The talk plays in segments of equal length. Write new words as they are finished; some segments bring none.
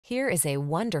Here is a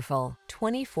wonderful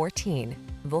 2014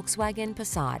 Volkswagen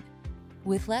Passat.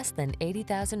 With less than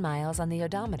 80,000 miles on the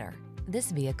odometer,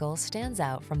 this vehicle stands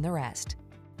out from the rest.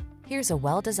 Here's a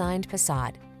well-designed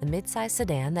Passat, the midsize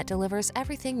sedan that delivers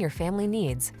everything your family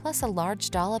needs, plus a large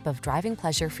dollop of driving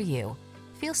pleasure for you.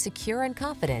 Feel secure and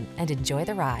confident and enjoy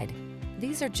the ride.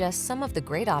 These are just some of the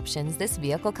great options this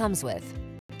vehicle comes with: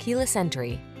 keyless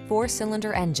entry,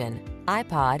 4-cylinder engine,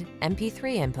 iPod,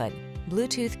 MP3 input,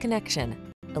 Bluetooth connection,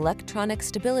 electronic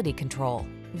stability control,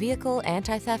 vehicle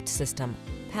anti-theft system,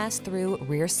 pass-through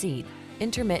rear seat,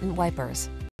 intermittent wipers,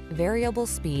 variable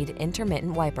speed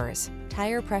intermittent wipers,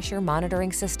 tire pressure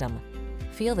monitoring system.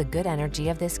 Feel the good energy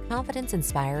of this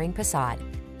confidence-inspiring Passat.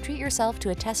 Treat yourself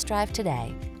to a test drive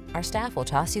today. Our staff will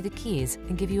toss you the keys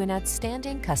and give you an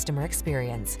outstanding customer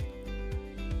experience.